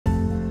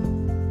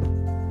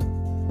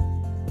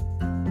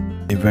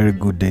A very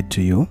good day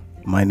to you.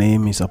 My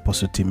name is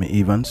Apostle Timmy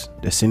Evans,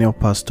 the Senior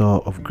Pastor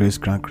of Grace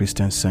Grand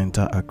Christian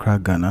Center, Accra,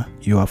 Ghana.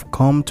 You have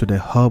come to the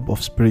hub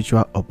of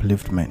spiritual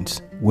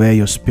upliftment, where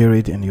your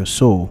spirit and your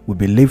soul will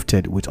be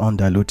lifted with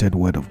undiluted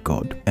word of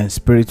God and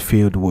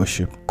spirit-filled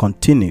worship.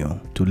 Continue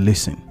to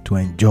listen to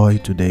enjoy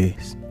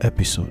today's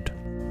episode.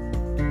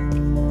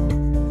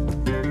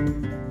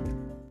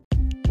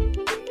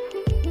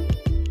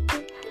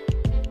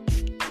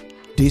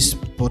 This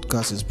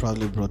podcast is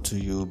proudly brought to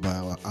you by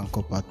our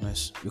anchor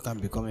partners. You can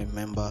become a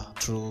member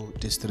through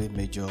these three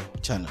major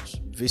channels.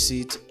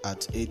 Visit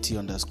at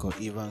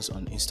 @AT_Evans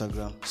on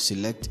Instagram.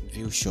 Select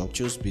View Shop.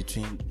 Choose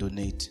between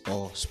donate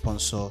or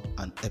sponsor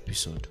an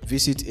episode.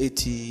 Visit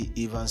AT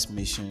Evans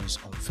Missions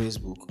on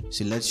Facebook.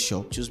 Select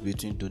Shop. Choose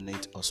between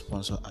donate or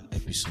sponsor an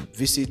episode.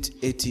 Visit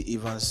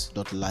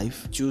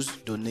atevans.life. Choose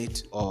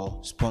donate or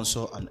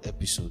sponsor an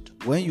episode.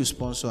 When you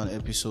sponsor an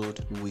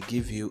episode, we will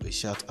give you a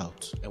shout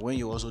out. And when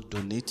you also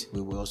donate,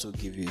 we will also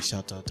give you a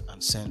shout out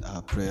and send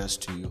our prayers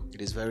to you.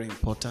 It is very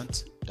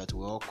important that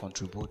we all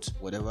contribute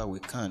whatever we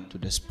can to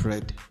the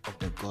spread of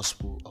the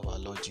gospel of our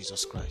Lord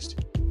Jesus Christ.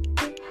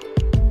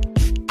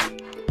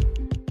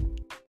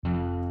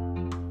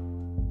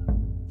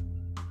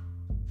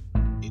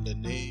 In the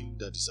name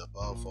that is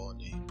above all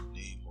name, the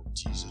name of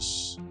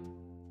Jesus.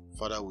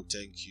 Father, we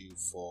thank you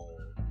for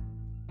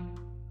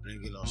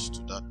bringing us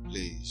to that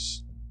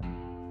place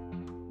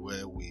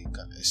where we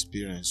can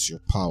experience your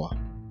power.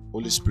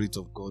 Holy Spirit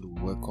of God,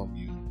 we welcome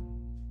you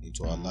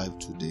into our life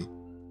today.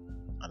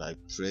 And I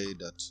pray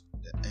that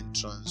the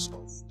entrance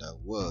of thy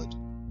word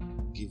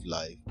give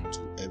life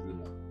to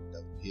everyone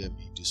that will hear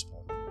me this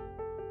morning.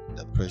 In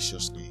the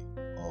precious name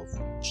of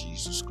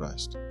Jesus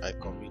Christ. I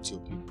commit your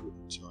people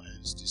into your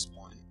hands this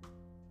morning.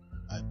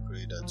 I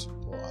pray that you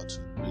pour out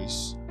your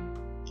grace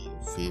and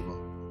your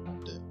favor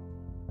upon them.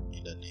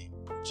 In the name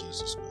of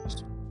Jesus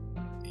Christ.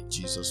 In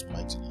Jesus'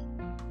 mighty name,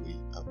 we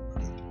have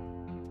prayed.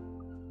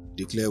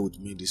 Declare with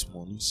me this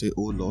morning. Say,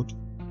 "O Lord,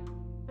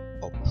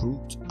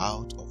 uproot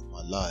out of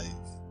my life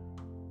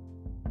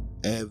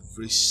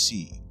every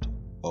seed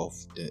of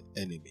the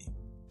enemy.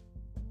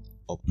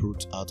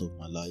 Uproot out of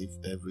my life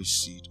every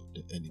seed of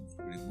the enemy.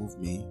 Remove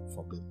me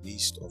from the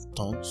midst of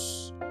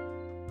thorns,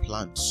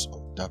 plants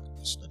of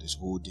darkness that is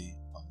holding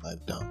my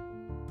life down.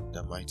 In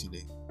the mighty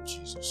name of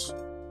Jesus.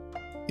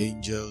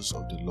 Angels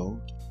of the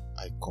Lord,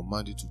 I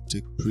command you to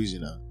take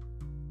prisoner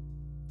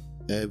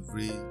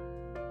every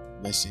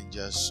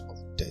messengers of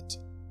death.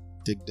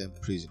 Take them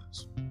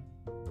prisoners.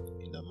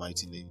 In the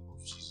mighty name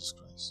of Jesus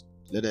Christ.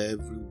 Let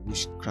every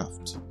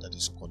witchcraft that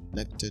is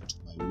connected to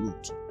my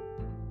root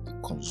be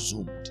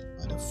consumed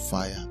by the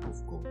fire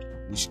of God.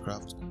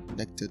 Witchcraft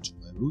connected to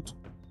my root,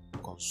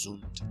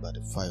 consumed by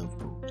the fire of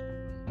God.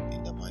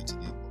 In the mighty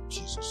name of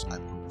Jesus, I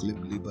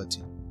proclaim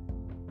liberty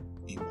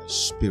in my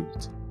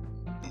spirit.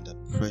 In the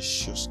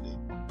precious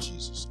name of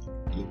Jesus, I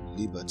proclaim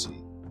liberty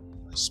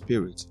in my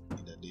spirit.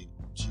 In the name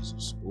of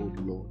Jesus. Oh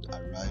Lord,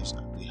 arise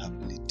and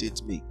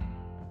rehabilitate me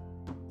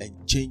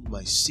and change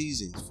my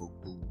seasons for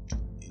good.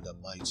 In the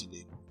mighty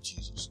name of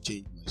Jesus.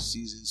 Change my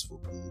seasons for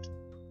good.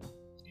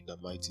 In the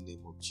mighty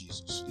name of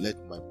Jesus. Let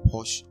my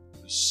portion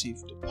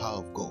receive the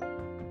power of God.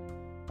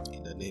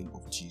 In the name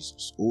of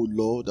Jesus. Oh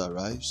Lord,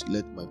 arise.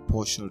 Let my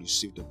portion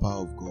receive the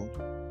power of God.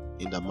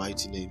 In the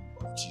mighty name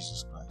of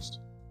Jesus Christ.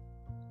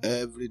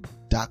 Every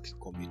dark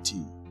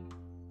committee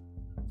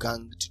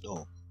ganged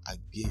up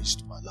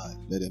against my life,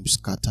 let them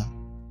scatter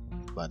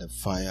by the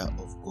fire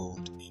of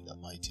God. In the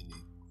mighty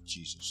name of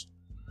Jesus.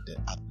 The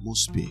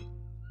atmosphere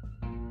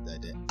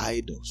that the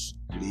idols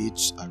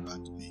create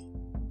around me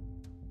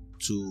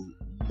to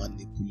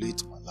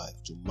manipulate my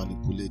life, to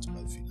manipulate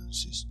my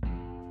finances,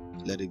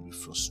 let it be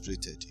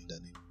frustrated in the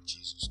name of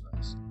Jesus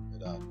Christ. Let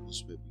the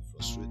atmosphere be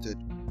frustrated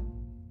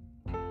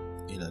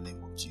in the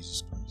name of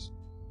Jesus Christ.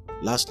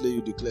 Lastly,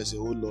 you declare, say,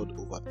 "Oh Lord,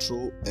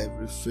 overthrow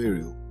every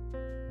Pharaoh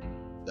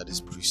that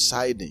is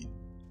presiding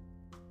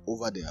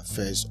over the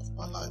affairs of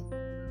my life."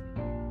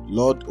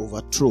 Lord,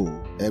 overthrow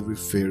every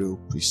Pharaoh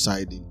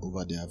presiding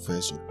over the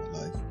affairs of my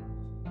life.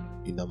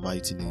 In the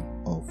mighty name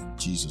of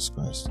Jesus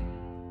Christ.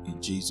 In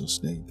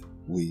Jesus' name,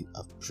 we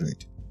have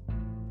prayed.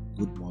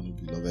 Good morning,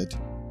 beloved.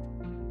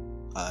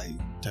 I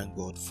thank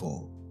God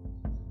for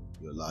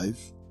your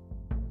life.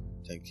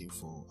 Thank Him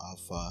for how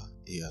far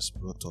He has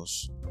brought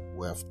us.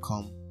 We have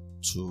come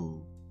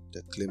to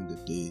declare the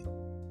day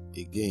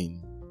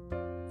again.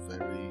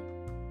 Very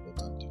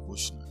important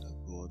devotional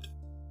that God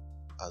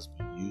has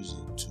been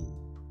using to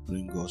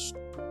bring us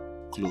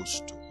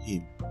close to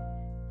Him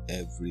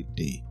every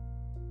day.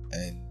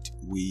 And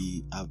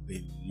we have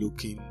been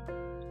looking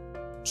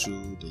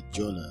through the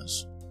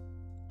journals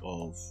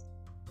of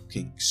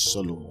King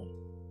Solomon.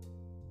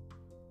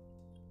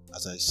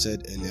 As I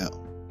said earlier,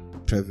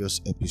 previous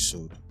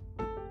episode,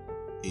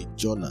 a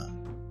journal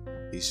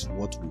is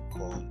what we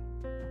call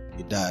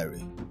a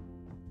diary.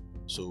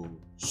 So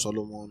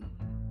Solomon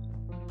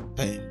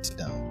penned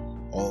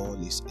down all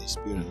his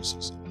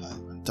experiences in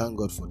life, and thank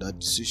God for that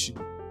decision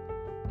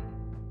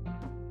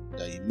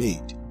that he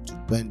made to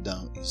pen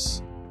down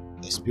his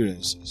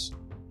experiences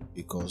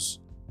because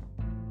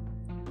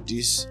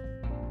this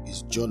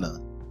is Jonah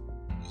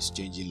is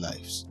changing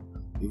lives.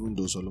 Even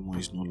though Solomon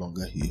is no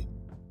longer here,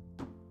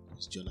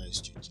 Jonah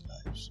is changing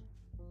lives.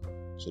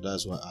 So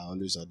that's why I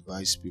always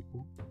advise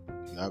people,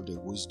 if you have the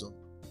wisdom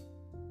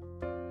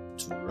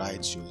to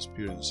write your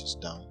experiences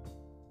down,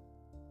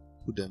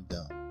 put them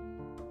down.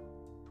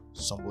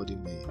 Somebody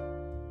may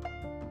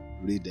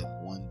read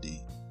them one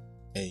day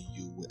and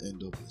you will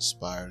end up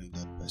inspiring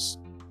that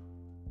person.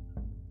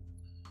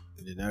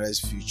 In the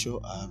nearest future,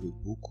 I have a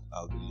book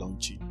I'll be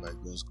launching by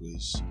God's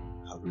grace.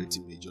 I've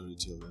written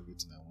majority of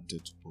everything I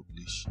wanted to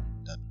publish.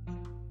 That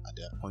at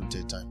the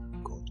appointed time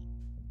of God,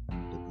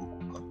 the book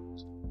will come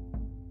out.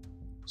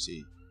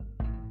 See,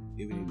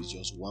 even if it's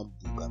just one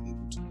book I'm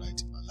able to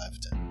write in my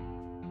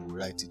lifetime, I will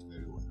write it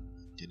very well.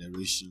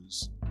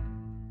 Generations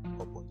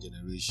upon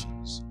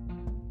generations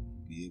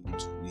will be able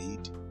to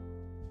read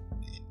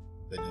and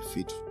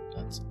benefit from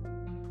that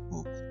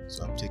book.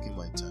 So I'm taking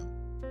my time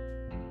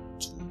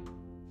to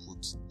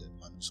put the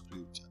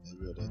manuscript and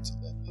every other thing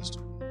that needs to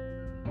be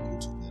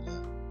put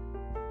together,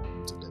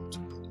 put them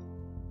together,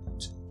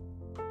 to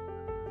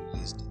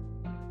release them.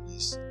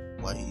 It's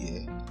 1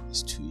 year,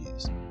 it's 2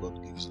 years. God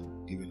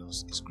giving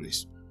us His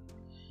grace.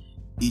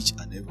 Each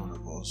and every one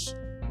of us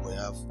will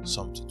have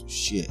something to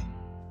share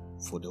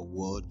for the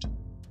world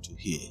to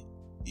hear.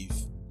 If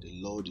the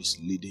Lord is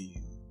leading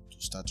you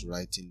to start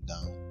writing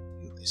down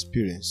your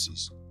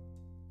experiences,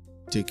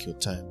 take your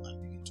time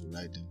and begin to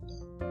write them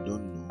down. You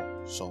don't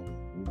know someone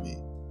who may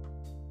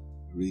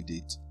read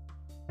it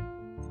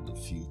in the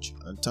future.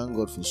 And thank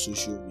God for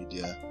social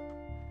media.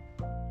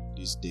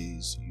 These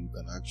days you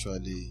can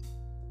actually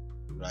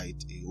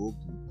write a whole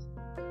book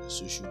on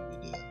social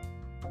media,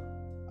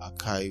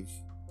 archive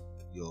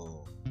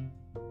your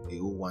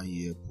whole 1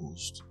 year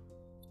post,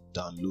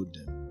 download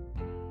them,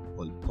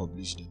 or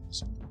publish them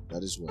as a book.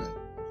 That is why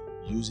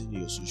using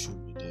your social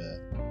media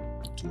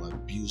to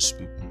abuse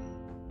people,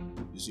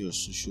 using your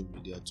social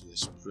media to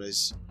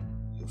express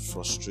your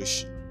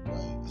frustration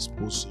by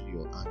exposing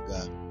your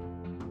anger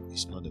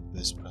is not the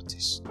best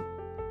practice.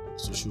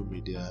 Social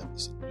media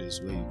is a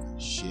place where you can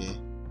share,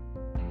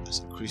 as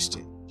a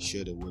Christian,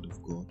 share the word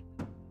of God,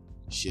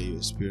 share your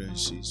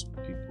experiences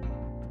with people,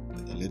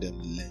 and let them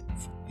learn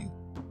from you.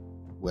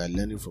 We are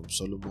learning from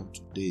Solomon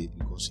today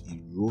because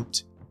he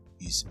wrote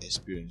his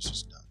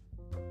experiences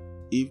down.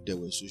 If there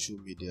were social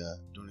media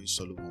during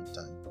Solomon's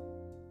time,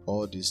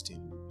 all these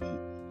things would be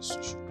on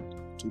social media.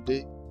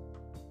 Today,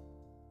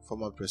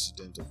 former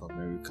President of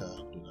America,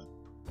 Donald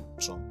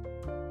Trump,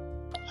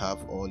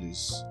 have all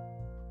his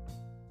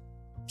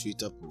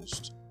Twitter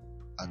posts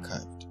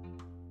archived.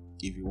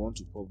 If you want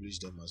to publish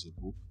them as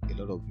a book, a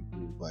lot of people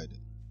will buy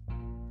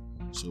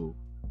them. So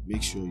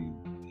make sure you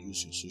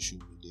use your social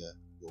media,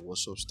 your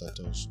WhatsApp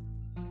status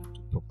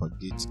to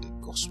propagate the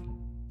gospel.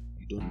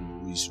 You don't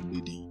know who is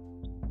reading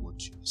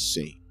what you are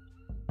saying.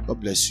 God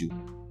bless you.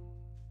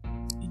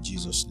 In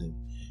Jesus' name.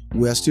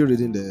 We are still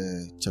reading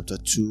the chapter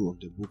 2 of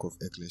the book of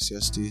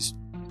Ecclesiastes.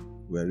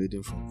 We are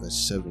reading from verse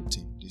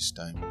 17 this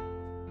time.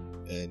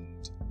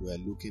 And we are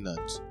looking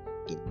at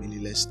the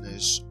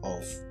meaninglessness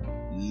of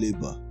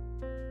labor.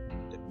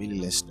 The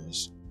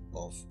meaninglessness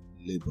of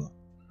labor.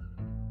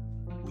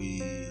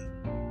 We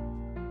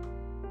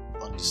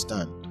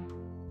understand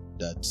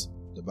that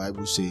the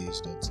Bible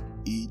says that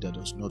he that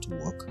does not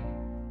work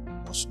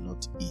must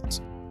not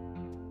eat.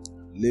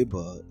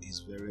 Labor is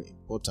very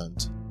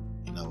important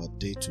in our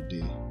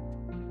day-to-day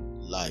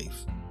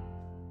life,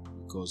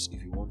 because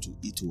if you want to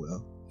eat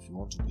well, if you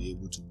want to be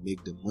able to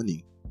make the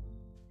money,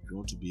 if you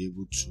want to be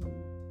able to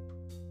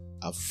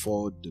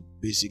afford the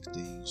basic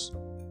things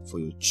for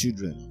your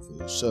children and for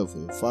yourself, for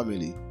your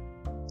family,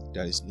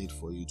 there is need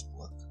for you to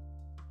work.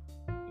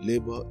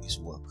 Labor is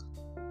work.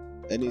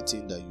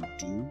 Anything that you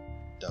do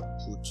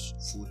that puts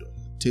food on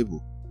your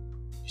table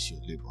is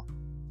your labor.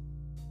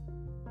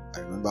 I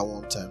remember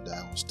one time that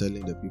I was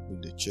telling the people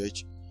in the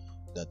church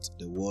that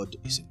the world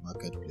is a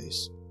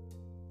marketplace.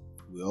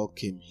 We all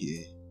came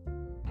here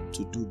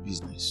to do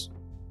business.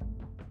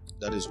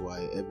 That is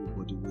why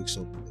everybody wakes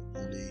up in the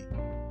morning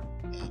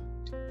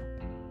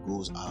and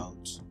goes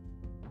out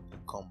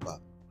and come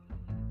back.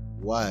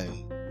 Why?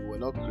 We were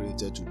not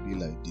created to be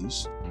like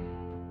this.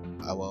 In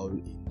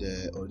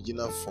the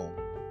original form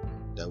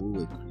that we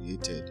were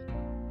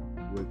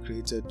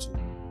created to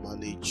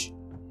manage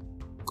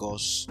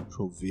God's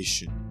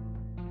provision.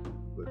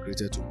 We were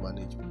created to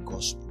manage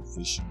God's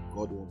provision.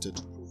 God wanted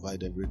to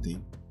provide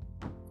everything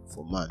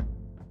for man.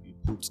 He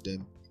put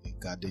them in a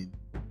garden,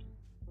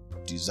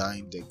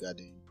 designed the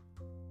garden,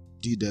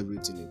 did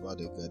everything about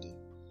the garden,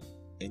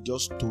 and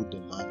just told the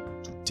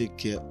man to take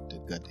care of the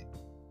garden.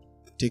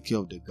 Take care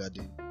of the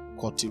garden,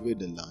 cultivate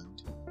the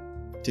land,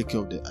 take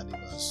care of the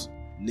animals,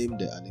 name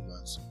the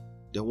animals.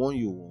 The one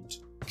you want,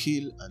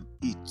 kill and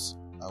eat.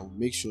 I will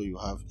make sure you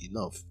have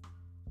enough.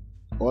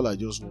 All I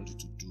just want you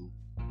to do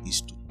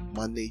is to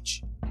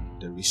manage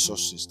the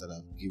resources that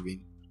I've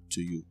given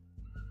to you.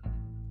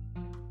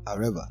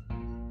 However,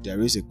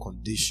 there is a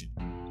condition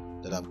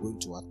that I'm going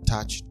to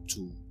attach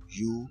to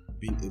you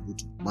being able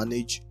to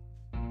manage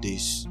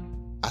these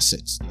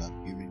assets that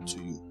are given to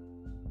you.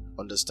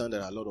 Understand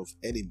there are a lot of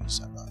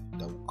enemies around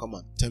that will come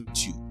and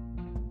tempt you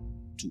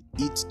to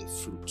eat the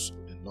fruits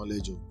of the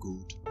knowledge of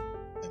good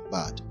and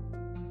bad.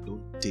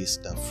 Don't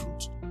taste that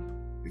fruit,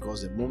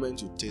 because the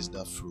moment you taste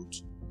that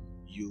fruit,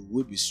 you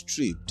will be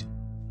stripped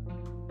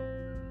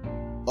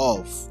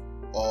of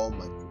all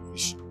my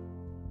provision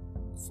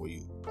for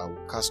you. I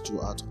will cast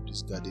you out of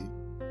this garden,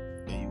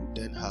 and you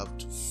then have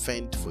to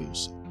fend for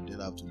yourself. You then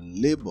have to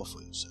labor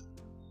for yourself.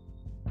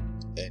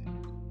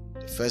 And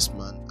the first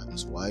man and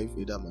his wife,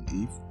 Adam and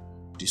Eve,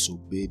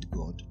 disobeyed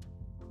God,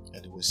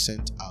 and they were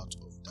sent out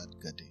of that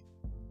garden.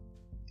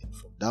 And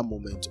from that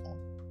moment on,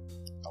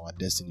 our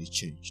destiny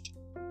changed.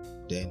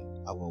 Then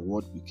our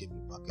world became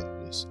a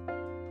marketplace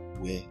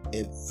where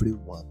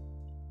everyone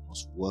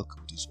must work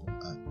with his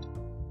own hand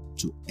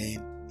to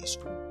earn his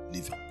own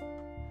living.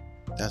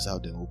 That's how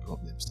the whole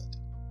problem started.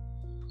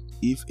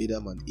 If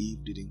Adam and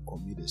Eve didn't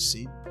commit the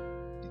sin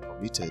they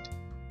committed,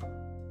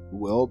 we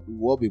will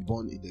all be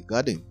born in the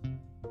garden,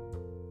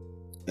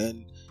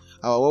 and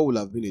our world will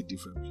have been a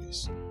different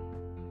place.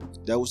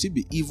 There will still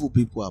be evil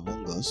people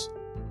among us,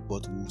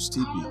 but we'll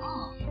still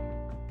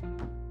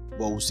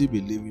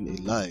be living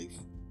a life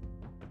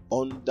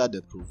under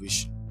the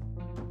provision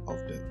of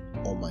the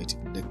Almighty,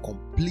 the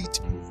complete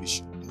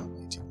provision of the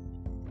Almighty.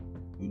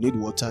 You need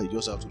water, you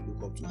just have to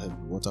look up to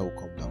heaven. Water will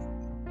come down from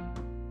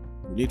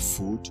you. You need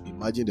food,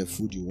 imagine the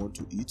food you want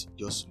to eat,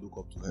 just look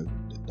up to heaven.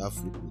 Then that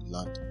food will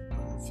land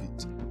on your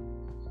feet.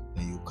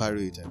 Then you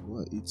carry it and go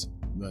and eat,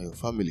 you and your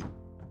family.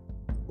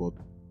 But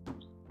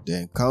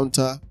the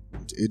encounter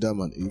with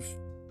Adam and Eve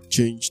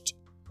changed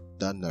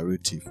that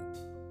narrative.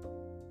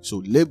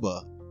 So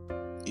labor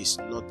is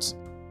not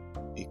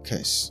a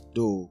curse,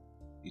 though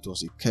it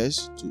was a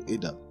curse to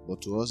Adam,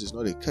 but to us it's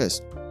not a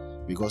curse,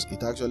 because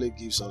it actually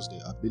gives us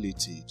the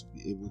ability to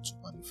be able to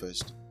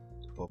manifest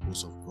the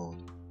purpose of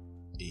God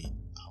in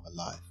our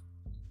life.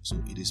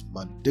 So it is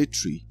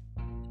mandatory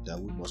that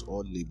we must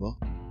all labor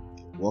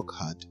and work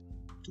hard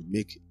to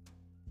make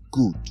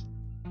good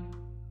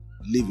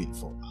living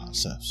for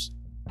ourselves.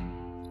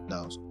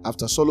 Now,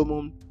 after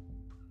Solomon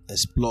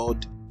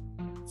explored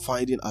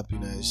finding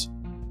happiness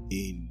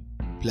in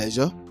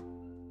pleasure,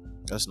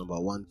 that's number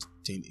one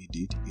thing he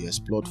did. He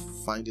explored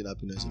finding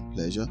happiness in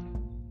pleasure.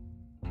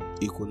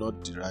 He could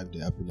not derive the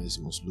happiness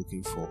he was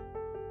looking for.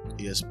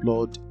 He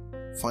explored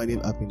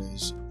finding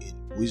happiness in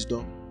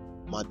wisdom,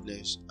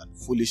 madness, and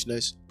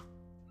foolishness.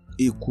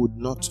 He could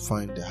not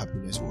find the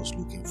happiness he was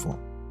looking for.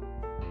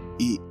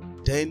 He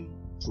then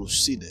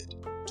proceeded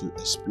to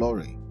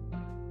exploring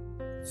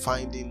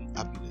finding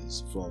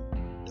happiness from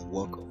the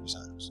work of his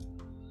hands.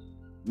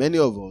 Many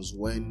of us,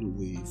 when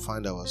we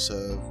find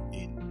ourselves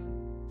in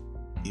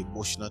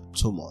emotional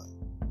turmoil,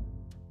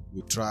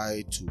 we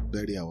try to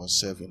bury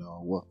ourselves in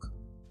our work,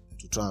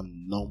 to try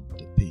and numb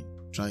the pain,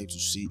 trying to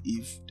see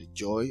if the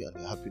joy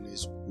and the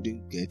happiness we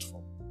didn't get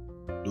from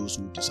those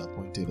who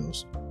disappointed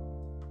us,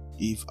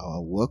 if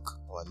our work,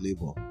 our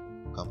labor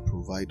can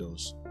provide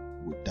us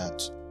with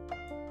that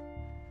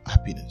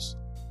happiness.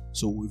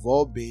 So we've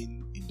all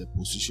been in the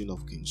position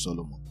of King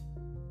Solomon.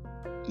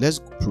 Let's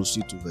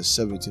proceed to verse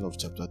 17 of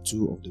chapter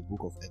 2 of the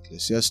book of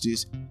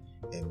Ecclesiastes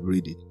and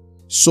read it.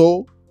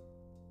 So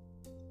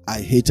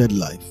I hated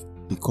life,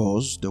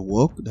 because the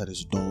work that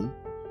is done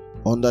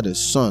under the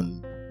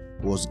sun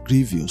was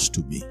grievous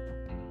to me.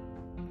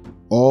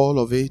 All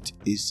of it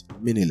is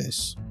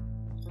meaningless.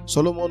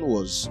 Solomon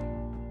was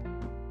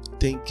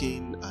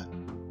thinking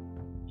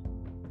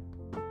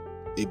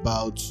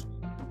about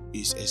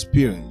his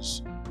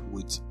experience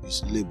with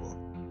his labor.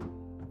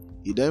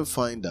 He then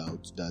find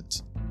out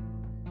that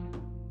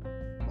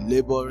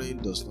laboring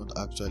does not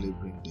actually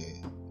bring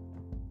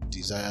the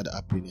desired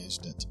happiness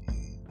that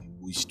he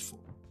wished for.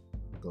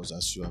 Because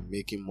as you are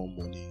making more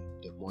money,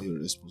 the more your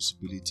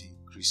responsibility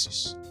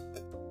increases.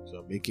 As you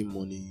are making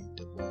money,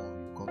 the more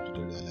you come to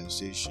the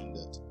realization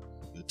that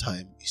your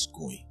time is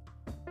going.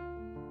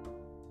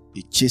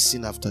 The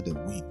chasing after the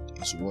wind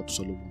is what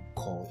Solomon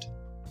called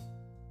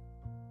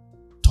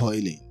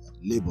toiling and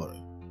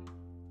laboring.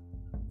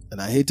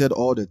 And I hated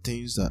all the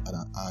things that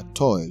are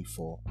toil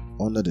for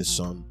under the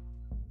sun,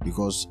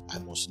 because I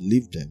must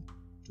leave them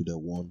to the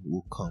one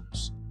who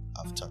comes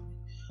after me.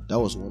 That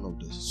was one of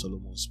the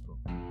Solomon's problems.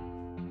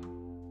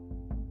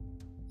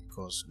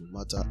 Because no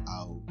matter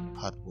how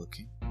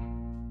hardworking,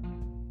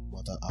 no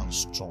matter how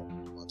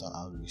strong, no matter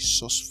how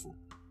resourceful,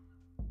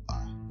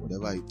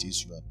 whatever it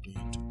is you are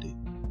doing today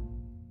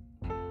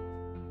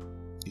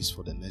is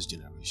for the next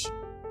generation.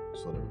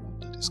 It's for the one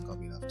that is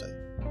coming after you.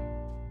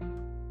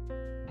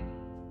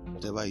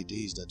 Whatever it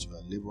is that you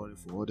are laboring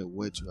for, all the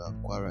wealth you are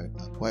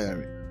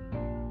acquiring,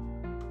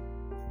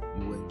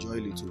 you will enjoy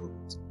little of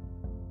it.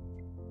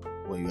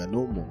 When you are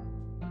no more,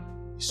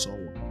 is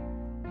someone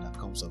that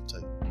comes after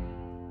you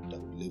that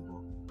will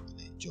labor and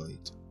enjoy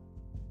it.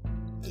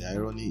 The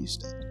irony is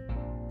that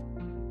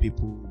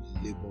people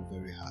labor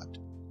very hard,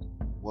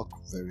 work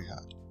very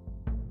hard,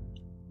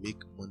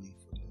 make money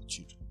for their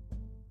children,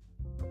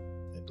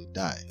 and they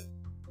die.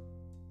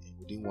 And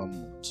within 1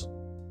 month,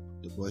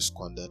 the boy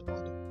squandered all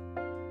the money.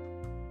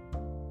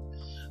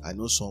 I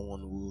know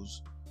someone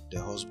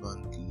the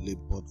husband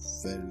labored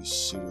very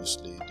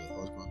seriously. The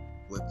husband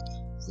worked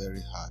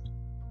very hard,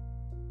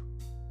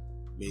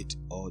 made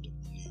all the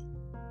money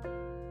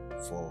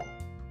for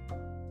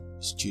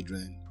his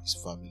children, his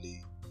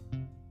family.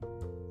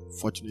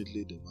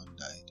 Fortunately, the man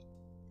died,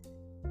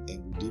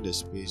 and within the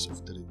space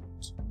of 3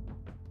 months,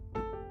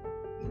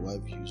 the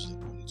wife used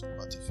the money to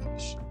party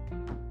finish.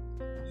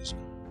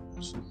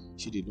 Because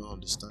she did not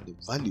understand the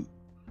value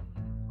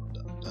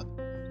of that.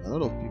 A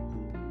lot of people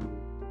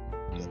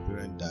who their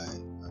parent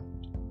died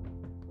and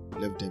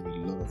left them a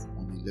lot of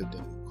money, left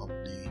them a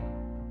company.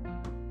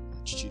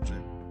 The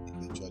children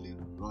eventually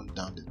run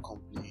down the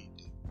company,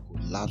 they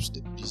collapse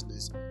the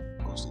business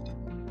because they did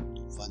not know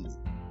the value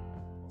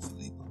of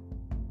labor.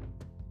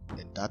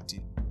 And that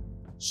thing,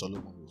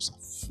 Solomon was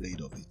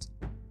afraid of it.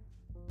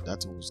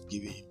 That was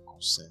giving him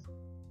concern.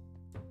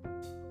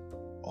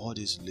 All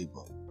this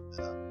labor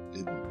that I'm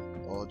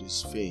laboring, all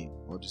this fame,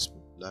 all this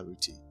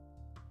popularity,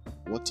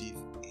 what if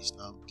it's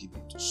now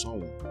given to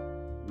someone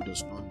who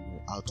does not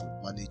know how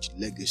to manage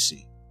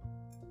legacy?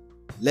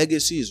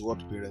 Legacy is what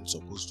parents are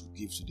supposed to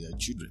give to their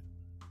children.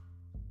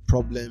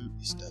 Problem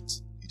is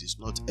that it is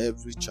not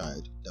every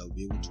child that will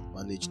be able to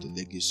manage the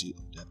legacy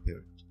of their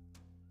parent.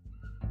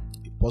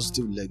 A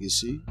positive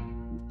legacy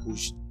will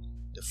push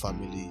the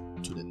family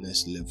to the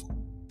next level.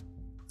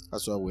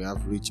 That's why we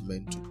have rich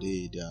men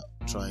today. They are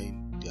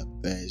trying their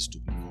best to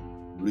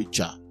become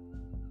richer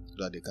so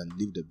that they can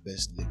leave the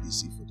best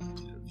legacy for their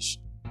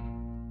generation.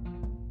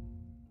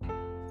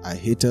 I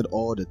hated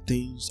all the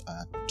things I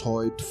had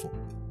toiled for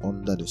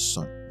under the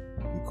sun,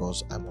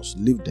 because I must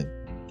leave them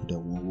to the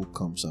one who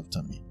comes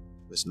after me.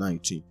 Verse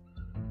 19.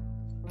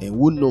 And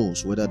who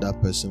knows whether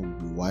that person will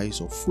be wise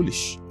or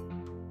foolish?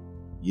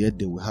 Yet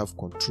they will have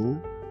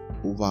control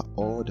over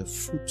all the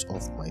fruits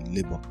of my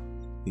labor,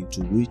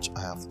 into which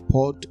I have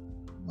poured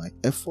my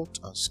effort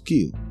and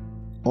skill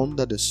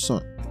under the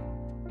sun.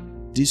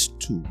 This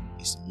too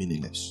is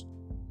meaningless.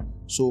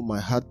 So my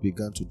heart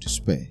began to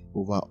despair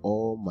over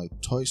all my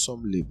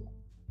toilsome labor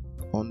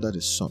under the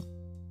sun.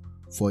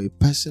 For a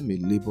person may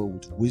labor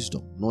with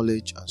wisdom,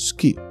 knowledge, and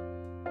skill,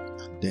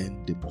 and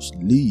then they must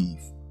leave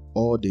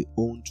all they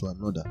own to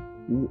another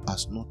who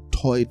has not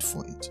toiled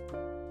for it.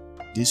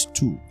 This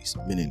too is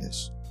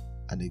meaningless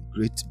and a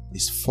great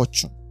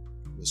misfortune.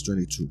 Verse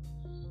 22.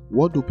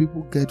 What do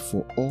people get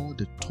for all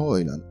the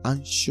toil and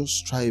anxious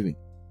striving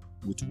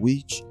with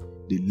which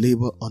they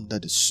labor under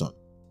the sun?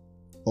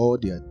 All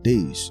their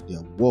days,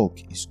 their work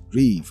is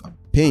grief and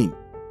pain.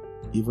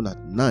 Even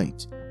at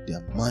night,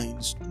 their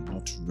minds do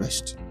not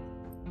rest.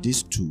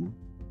 This too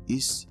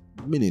is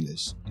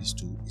meaningless. This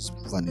too is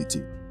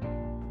vanity.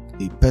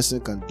 A person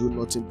can do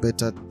nothing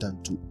better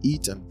than to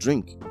eat and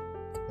drink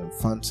and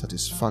find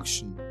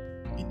satisfaction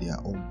in their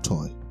own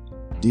toil.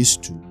 This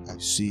too, I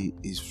see,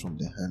 is from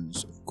the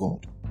hands of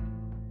God.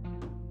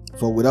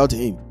 For without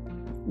Him,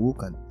 who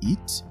can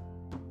eat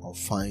or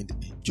find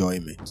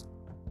enjoyment?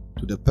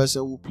 To the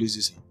person who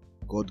pleases Him,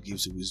 God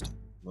gives wisdom,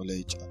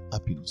 knowledge, and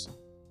happiness.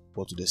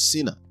 But to the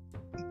sinner,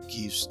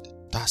 He gives the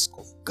task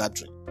of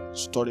gathering,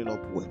 storing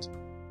up wealth,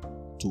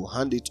 to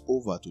hand it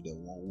over to the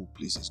one who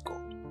pleases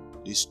God.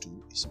 This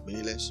too is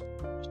meaninless,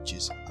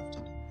 chasing after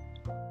the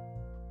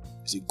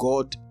wind. See,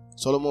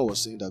 Solomon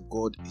was saying that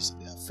God is in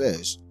the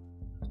affairs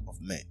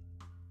of men.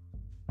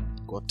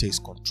 God takes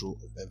control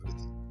of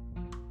everything.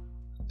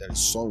 There is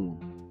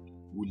someone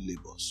who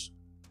labors.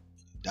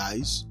 He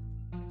dies,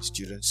 his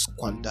children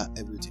squander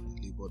everything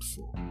he labored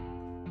for.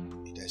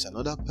 And there is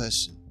another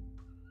person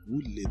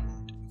who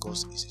labored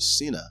because he's a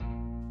sinner,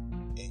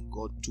 and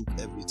God took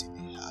everything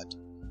he had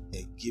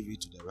and gave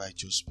it to the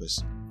righteous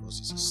person because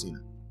he's a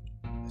sinner.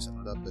 There's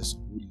another person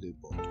who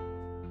labored,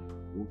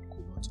 who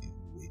could not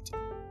even wait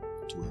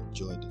to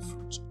enjoy the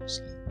fruits of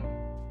his labor.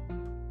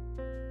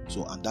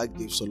 So, and that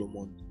gave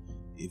Solomon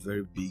a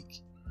very big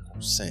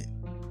concern,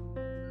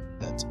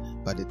 that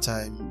by the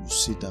time you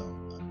sit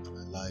down and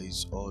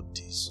analyze all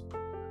this,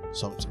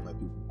 something my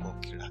people call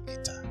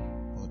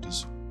kirakita, all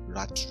this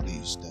rat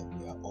race that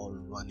we are all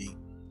running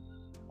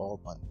up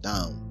and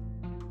down,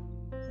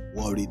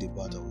 worried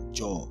about our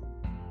job.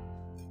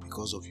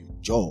 Because of your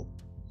job,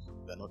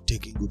 you are not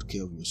taking good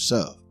care of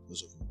yourself.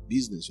 Because of your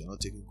business, you are not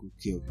taking good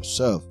care of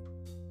yourself.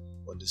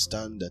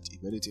 Understand that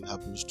if anything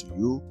happens to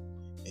you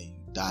and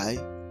you die,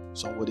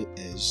 somebody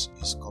else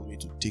is coming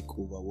to take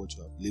over what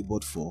you have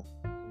labored for,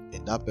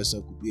 and that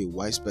person could be a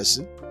wise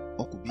person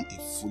or could be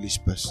a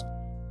foolish person.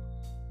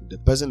 If the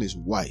person is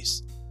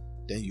wise,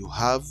 then you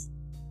have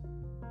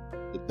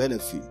the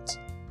benefit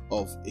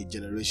of a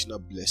generational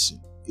blessing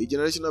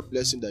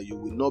that you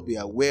will not be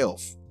aware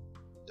of,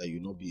 that you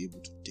will not be able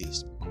to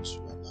taste, because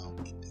you are now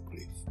in the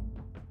grave,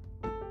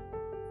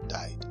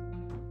 died.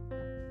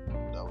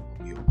 That will not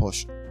be your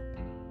portion.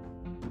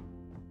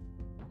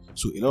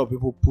 So a lot of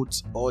people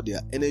put all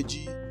their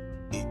energy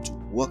into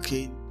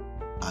working,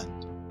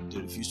 and they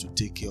refuse to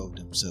take care of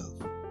themselves.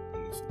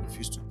 They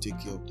refuse to take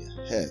care of their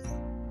health.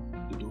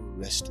 They don't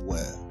rest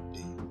well.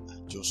 They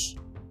are just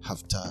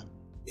after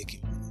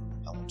making money.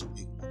 I want to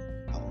make money.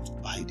 I want to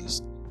buy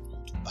this. I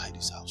want to buy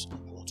this house.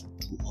 I want to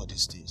do do all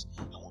these things.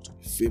 I want to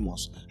be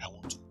famous. I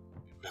want to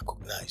be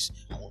recognized.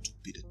 I want to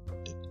be the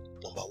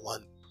number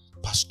one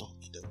pastor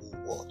in the whole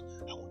world.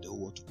 I want the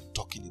whole world to be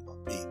talking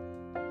about me.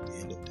 At the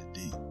end of the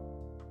day,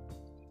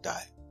 you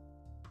die.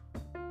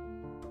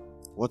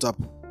 What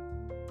happened?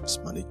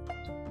 Mismanagement.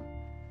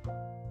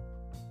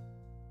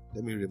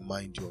 Let me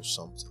remind you of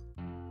something.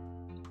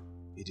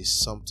 It is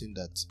something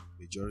that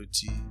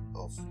majority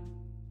of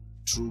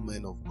true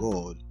men of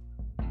God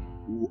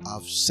who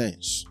have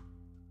sense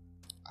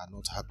are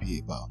not happy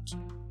about.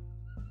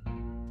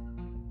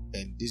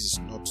 And this is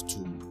not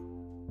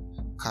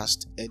to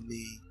cast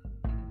any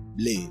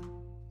blame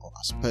or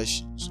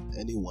aspersions on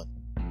anyone.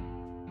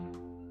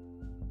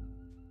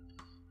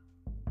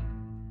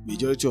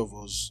 Majority of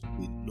us,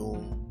 we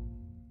know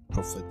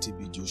Prophet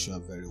TB Joshua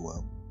very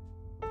well.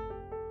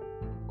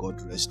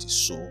 God rest his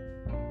soul.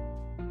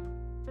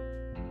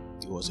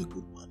 He was a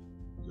good man.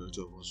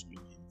 Majority of us knew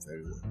him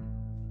very well.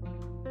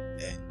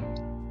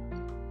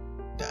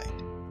 And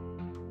died.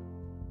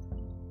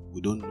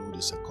 We don't know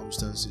the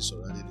circumstances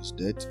surrounding his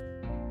death.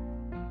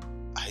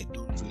 I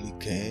don't really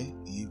care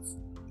if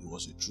he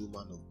was a true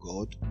man of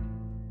God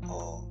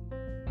or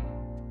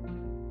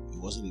he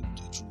wasn't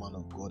a true man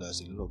of God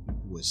as a lot of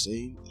people were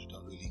saying. I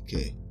don't really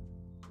care.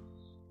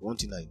 One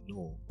thing I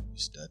know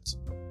is that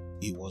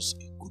he was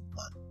a good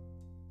man.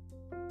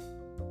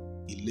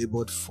 He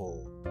labored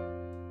for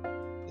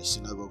the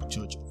Synagogue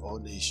Church of All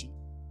Nations.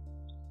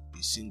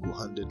 He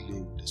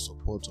single-handedly, with the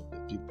support of the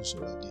people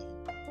surrounding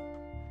him,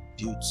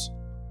 built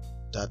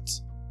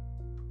that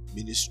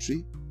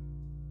ministry,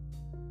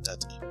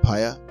 that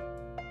empire.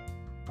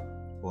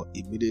 But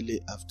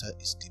immediately after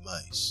his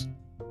demise,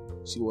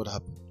 see what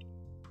happened?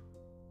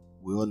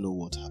 We all know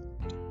what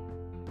happened.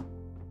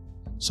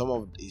 Some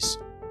of his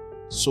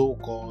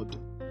so-called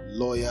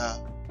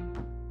loyal,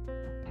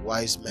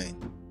 wise men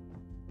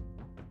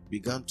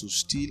began to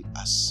steal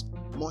as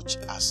much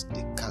as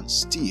they can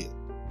steal.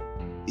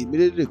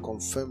 Immediately they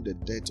confirmed the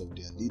death of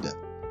their leader.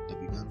 They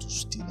began to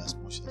steal as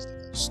much as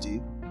they can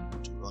steal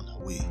to run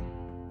away.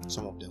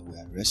 Some of them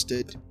were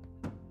arrested.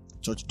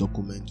 Church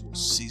document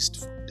was seized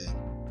from them.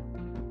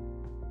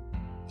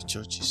 The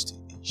church is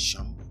still in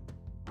shambles.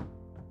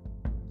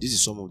 This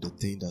is some of the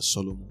things that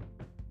Solomon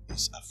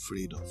is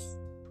afraid of.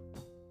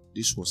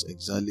 This was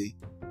exactly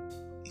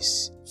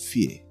his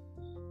fear.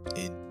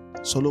 And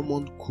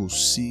Solomon could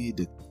see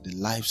the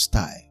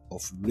lifestyle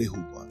of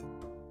Rehoboam.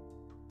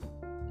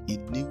 He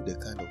knew the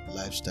kind of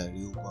lifestyle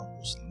Rehoboam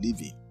was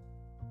living.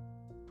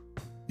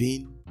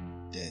 Being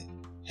the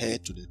heir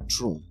to the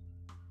throne,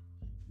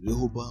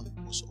 Rehoboam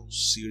was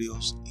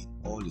unserious in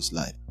all his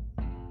life.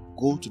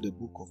 Go to the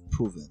book of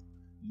Proverbs.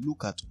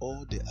 Look at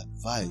all the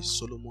advice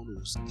Solomon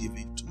was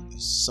giving to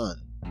his son,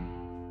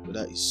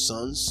 whether his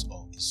sons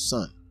or his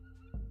son.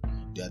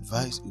 The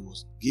advice he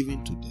was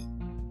giving to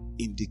them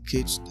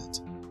indicates that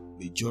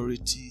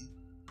majority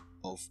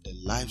of the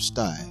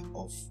lifestyle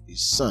of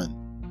his son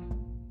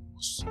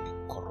was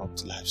a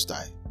corrupt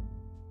lifestyle.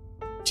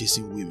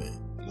 Chasing women,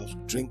 he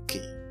loved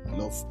drinking, he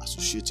loved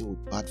associating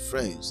with bad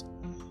friends.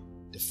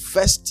 The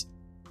first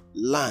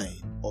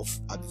line of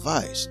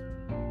advice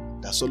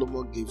that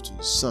Solomon gave to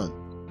his son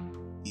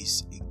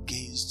is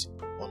against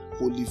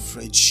unholy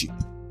friendship.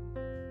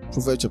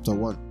 Proverbs chapter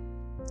 1.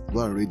 Go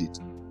and read it.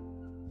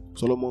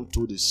 Solomon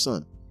told his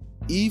son,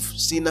 if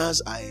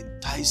sinners are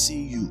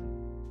enticing you,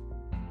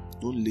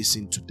 don't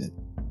listen to them.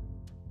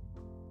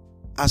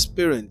 As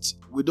parents,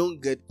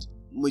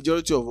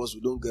 majority of us,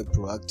 we don't get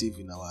proactive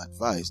in our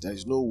advice. There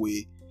is no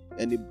way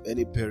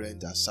any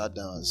parent has sat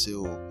down and say,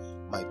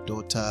 oh, my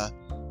daughter,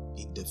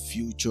 in the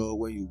future,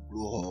 when you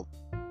grow up,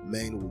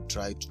 men will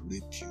try to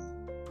rape you.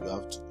 You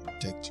have to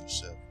protect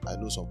yourself. I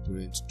know some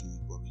parents do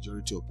it, but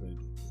majority of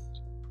parents don't do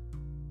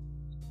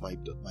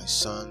it. My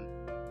son,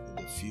 in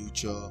the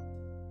future,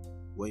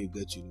 when you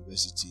get to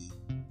university,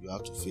 you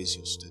have to face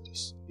your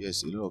studies.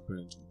 Yes, a lot of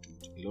parents will do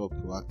it. A lot of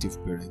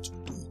proactive parents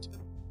will do it.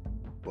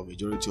 But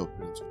majority of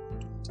parents will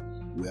not do it.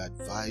 We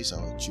advise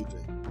our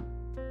children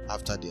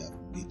after they have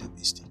made a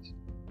mistake.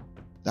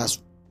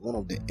 That's one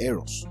of the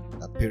errors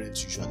that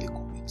parents usually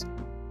commit.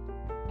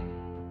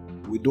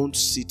 We don't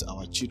sit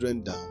our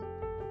children down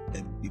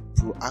and be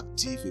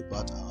proactive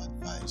about our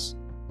advice,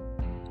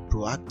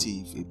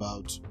 proactive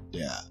about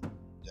their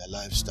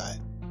lifestyle.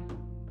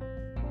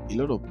 A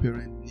lot of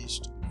parents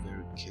need to be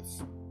very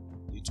careful,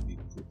 need to be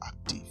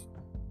proactive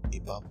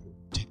about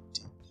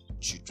protecting their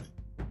children.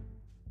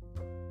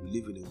 We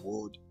live in a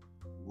world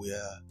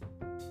where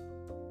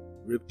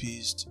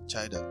rapists,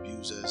 child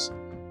abusers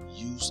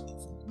use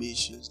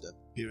information that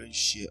parents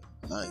share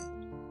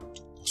online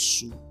to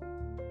pursue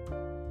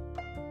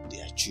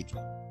their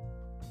children.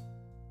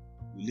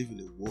 We live in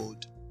a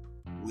world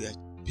where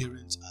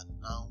parents are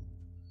now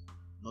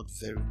not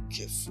very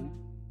careful.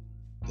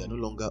 They are no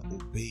longer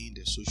obeying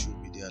the social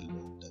media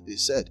law that they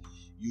said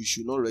you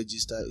should not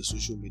register a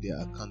social media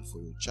account for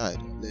your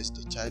child unless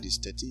the child is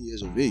 13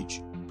 years of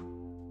age.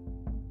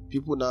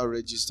 People now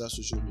register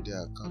social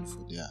media account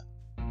for their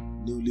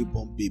newly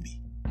born baby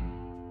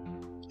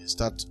and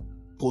start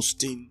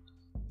posting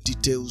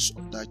details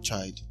of that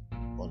child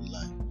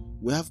online.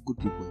 We have good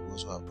people and we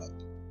also have bad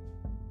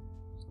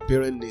people.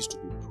 Parent needs to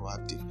be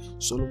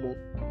proactive. Solomon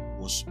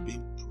was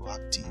being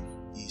proactive.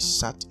 He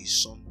sat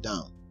his son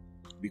down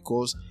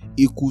because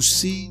he could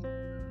see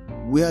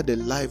where the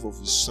life of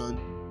his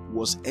son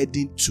was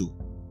heading to.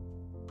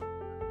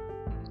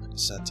 And he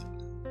sat him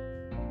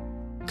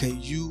down.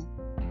 Can you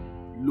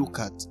look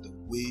at the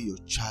way your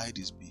child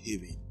is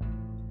behaving,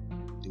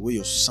 the way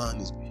your son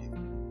is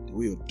behaving, the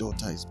way your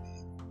daughter is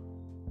behaving,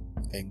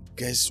 and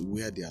guess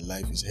where their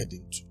life is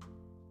heading to?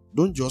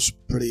 Don't just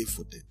pray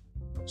for them.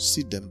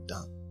 Sit them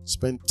down.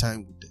 Spend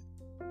time with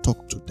them.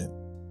 Talk to them.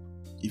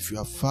 If you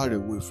are far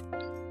away from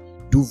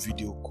them, do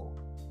video call.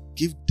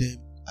 Give them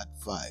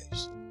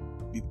advice.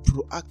 Be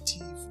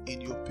proactive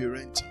in your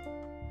parenting.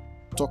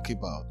 Talk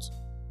about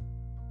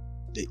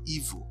the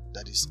evil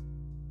that is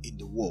in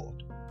the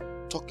world.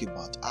 Talk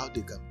about how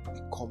they can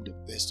become the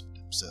best of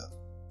themselves.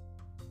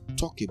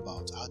 Talk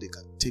about how they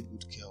can take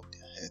good care of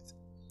their health.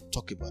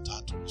 Talk about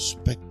how to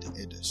respect the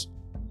elders.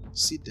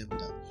 Sit them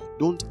down.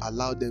 Don't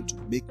allow them to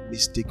make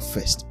mistake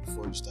first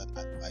before you start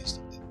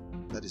advising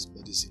them. That is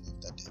medicine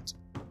after death.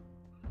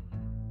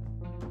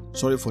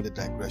 Sorry for the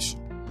digression.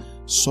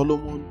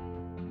 Solomon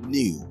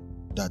knew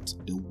that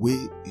the way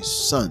his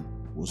son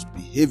was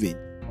behaving,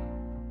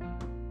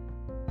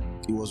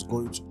 he was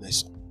going to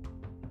mess up.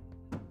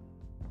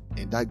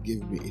 And that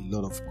gave me a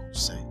lot of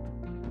concern.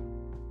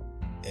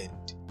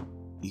 And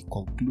he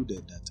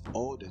concluded that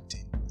all the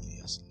things he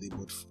has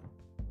labored for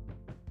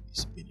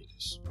is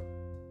meaningless.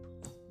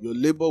 Your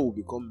labor will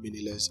become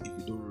meaningless if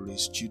you don't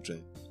raise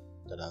children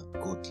that are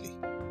godly.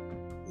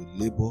 Your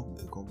labor will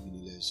become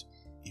meaningless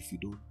if you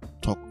don't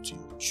talk to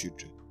your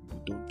children, if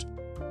you don't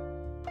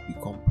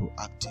become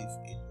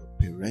proactive in your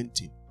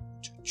parenting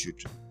with your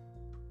children.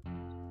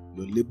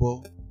 Your labor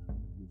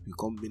will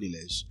become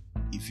meaningless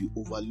if you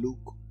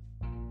overlook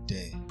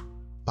the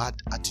bad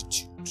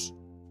attitudes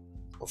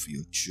of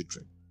your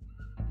children.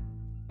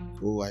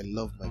 Oh, I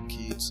love my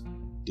kids.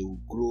 They will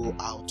grow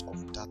out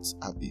of that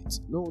habit.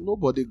 No,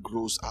 nobody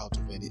grows out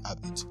of any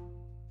habit.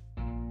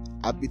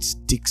 Habit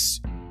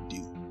sticks with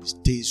you, it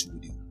stays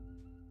with you.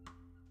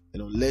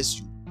 And unless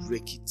you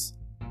break it,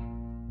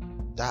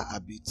 that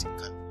habit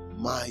can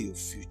mar your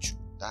future.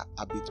 That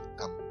habit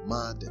can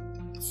mar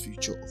the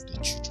future of the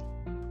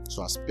children.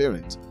 So as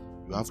parents,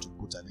 you have to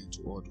put an end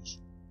to all those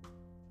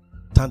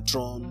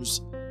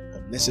tantrums,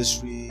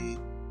 unnecessary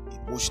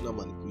emotional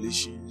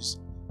manipulations.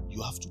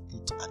 You have to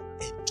put an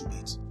end to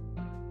it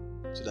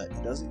so that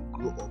it doesn't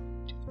grow up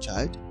with your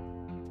child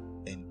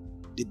and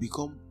they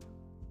become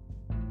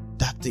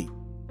that thing.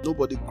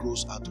 Nobody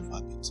grows out of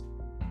habit.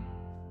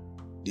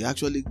 They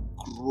actually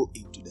grow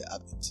into the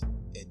habit,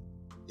 and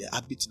the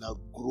habit now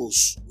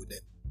grows with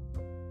them.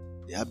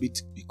 The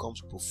habit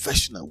becomes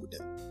professional with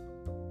them.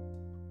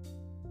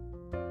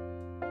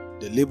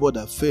 The labor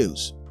that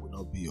fails will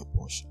not be your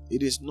portion.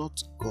 It is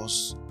not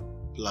God's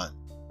plan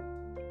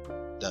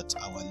that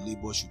our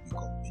labor should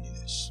become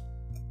meaningless.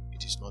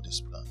 It is not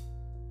His plan.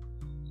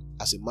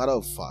 As a matter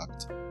of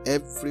fact,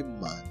 every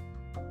man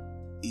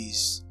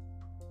is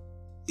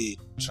a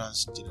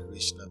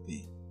transgenerational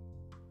being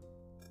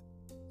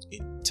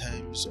in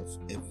terms of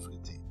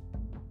everything.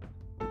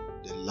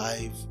 The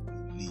life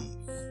you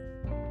live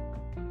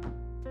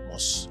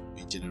must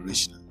be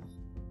generational.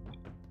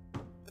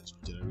 So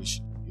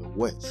generation, your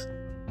wealth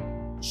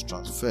must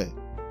transfer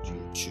to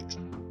your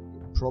children.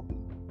 Your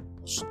problem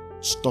must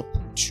stop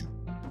with you.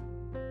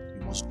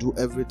 You must do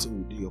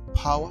everything within your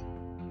power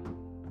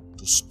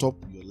to stop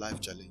your life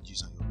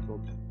challenges and your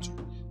problems.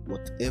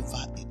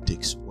 Whatever it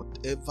takes,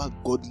 whatever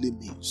godly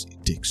means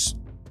it takes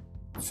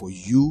for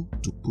you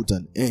to put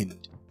an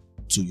end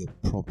to your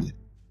problem.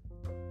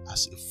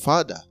 As a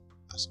father,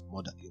 as a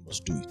mother, you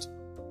must do it.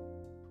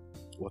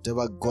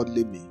 Whatever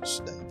godly means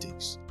that it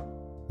takes,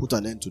 put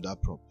an end to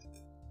that problem.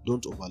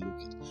 Don't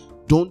overlook it.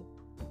 Don't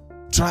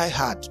try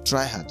hard,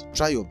 try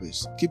your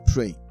best. Keep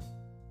praying.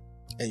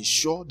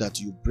 Ensure that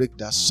you break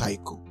that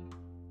cycle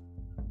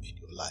in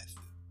your life.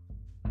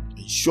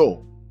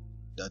 Ensure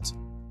that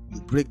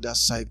you break that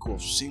cycle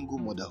of single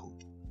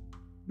motherhood.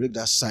 Break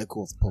that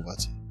cycle of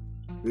poverty.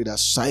 Break that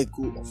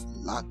cycle of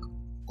lack of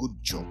good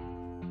job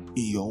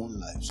in your own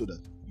life so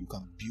that you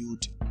can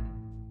build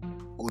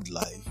good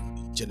life,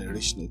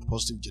 a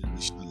positive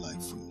generational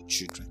life for your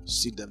children.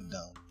 Sit them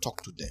down,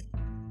 talk to them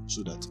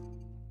so that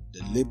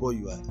the labor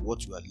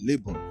what you are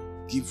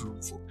laboring, give room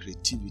for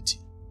creativity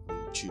for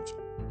your children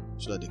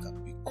so that they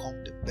can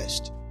become the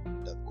best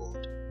that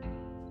God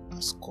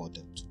has called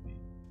them to be.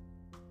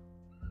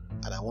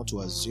 And I want to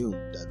assume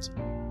that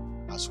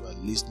as you are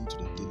listening to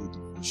the daily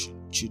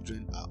devotion,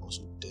 children are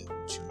also there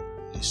with you,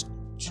 listening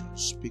to you.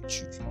 Speak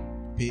children.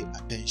 Pay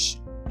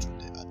attention to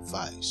the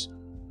advice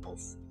of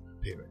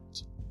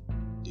parents.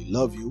 They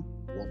love you,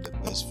 want the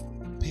best for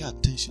you. Pay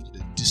attention to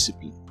the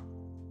discipline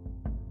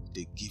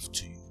they give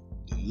to you.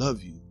 They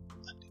love you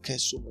and they care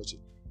so much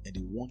and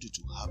they want you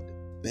to have the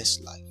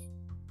best life.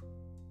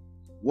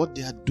 What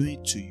they are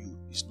doing to you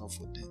is not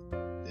for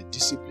them. The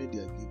discipline they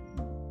are giving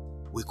you,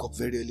 wake up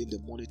very early in the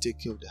morning, take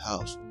care of the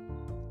house,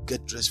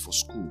 get dressed for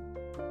school,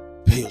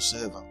 prepare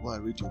yourself and go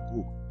and read your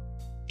book.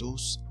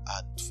 Those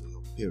are for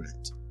your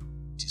parent.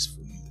 It is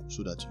for you,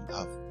 so that you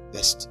have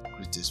best,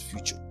 greatest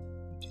future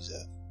you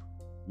deserve.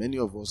 Many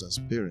of us as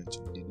parents,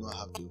 we did not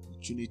have the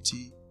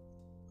opportunity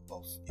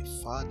of a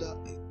father,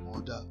 a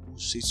mother who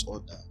sits all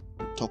down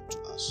and talk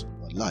to us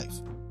about life.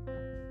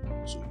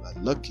 So you are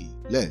lucky,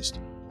 blessed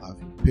to have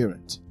your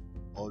parent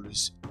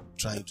always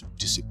trying to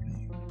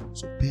discipline you.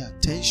 So pay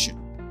attention.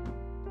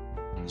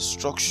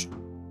 Instruction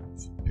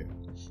of your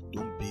parent.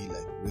 Don't be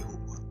like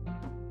Rehoboam,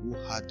 who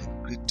had the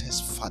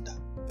greatest father,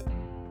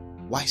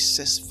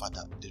 wisest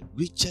father, the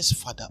richest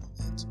father on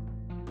earth.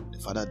 The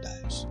father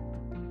dies.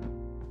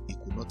 He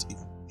could not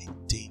even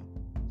maintain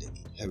the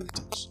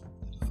inheritance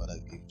that the father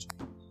gave to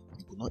him.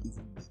 He could not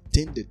even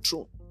maintain the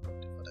throne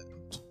the father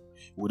gave to him.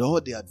 With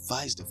all the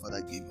advice the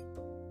father gave him,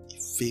 he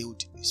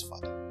failed his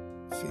father,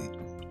 failed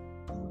God.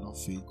 You will not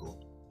fail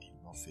God, and you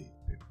will not fail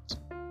your parents.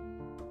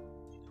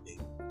 In the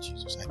name of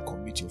Jesus, I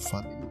commit your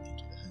family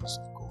into the hands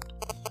of God,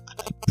 and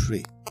I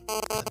pray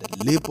that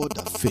the labor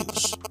that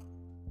fails,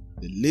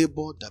 the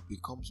labor that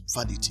becomes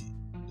vanity,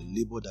 the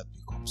labor that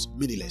becomes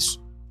meaningless,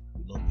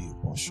 will not be your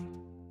portion.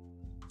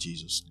 In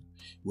Jesus' name.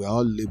 We are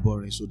all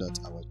laboring so that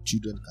our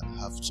children can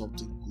have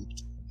something good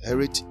to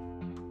inherit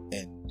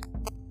and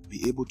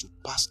be able to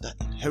pass that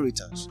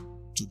inheritance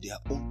to their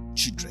own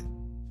children.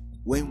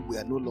 When we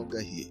are no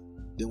longer here,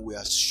 then we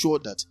are sure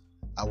that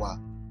our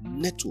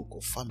network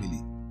of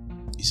family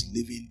is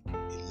living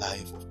a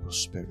life of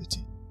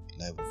prosperity, a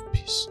life of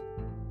peace.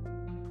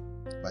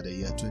 By the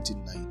year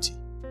 2090,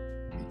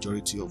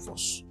 majority of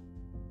us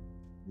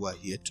who are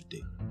here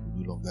today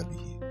will no longer be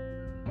here.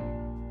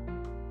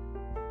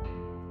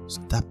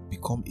 Start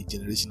become a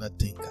generational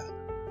thinker.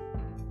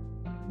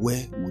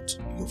 Where would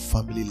your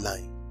family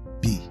line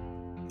be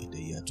in the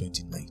year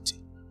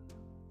 2090?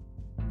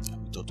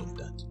 Have you thought of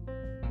that?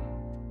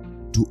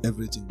 Do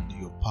everything within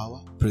your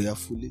power,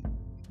 prayerfully,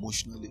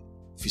 emotionally,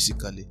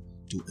 physically,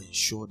 to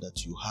ensure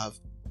that you have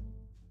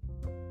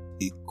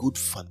a good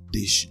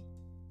foundation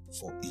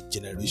for a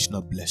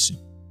generational blessing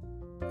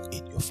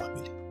in your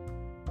family.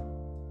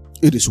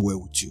 It is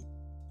well with you.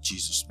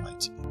 Jesus'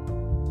 mighty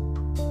name.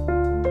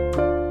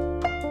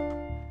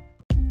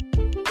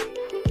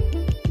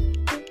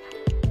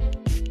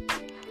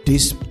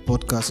 This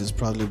podcast is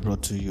proudly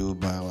brought to you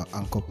by our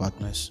anchor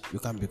partners. You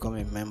can become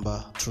a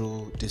member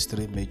through these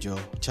three major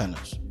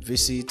channels.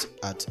 Visit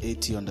at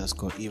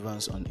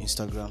 @Evans on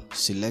Instagram.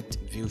 Select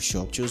View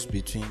Shop. Choose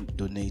between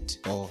donate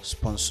or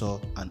sponsor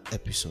an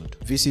episode.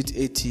 Visit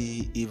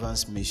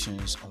Evans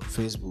Missions on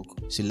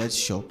Facebook. Select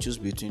Shop. Choose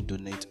between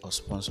donate or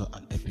sponsor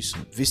an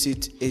episode.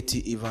 Visit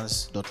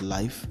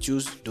Evans.life.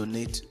 Choose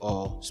donate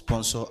or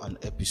sponsor an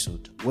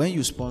episode. When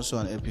you sponsor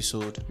an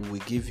episode, we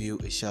will give you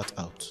a shout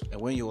out. And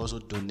when you also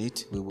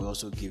donate, we will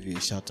also give you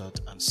a shout out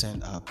and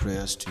send our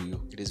prayers to you.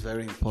 It is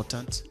very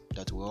important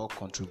that we all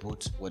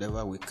contribute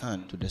whatever we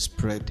can to the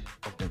spread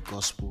of the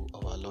gospel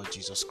of our Lord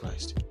Jesus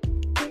Christ.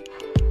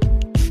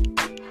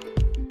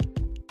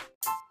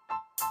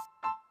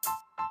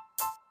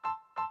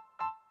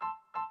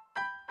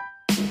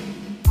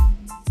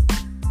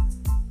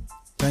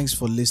 Thanks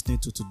for listening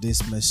to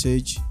today's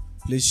message.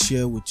 Please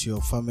share with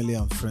your family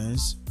and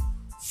friends.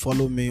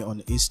 Follow me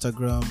on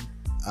Instagram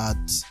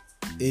at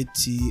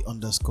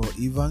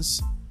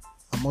 @Evans.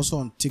 I'm also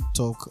on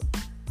TikTok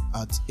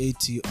at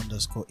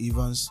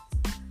 @Evans.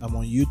 I'm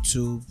on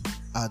YouTube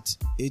at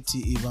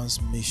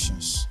 @Evans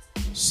Missions.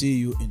 See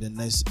you in the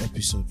next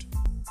episode.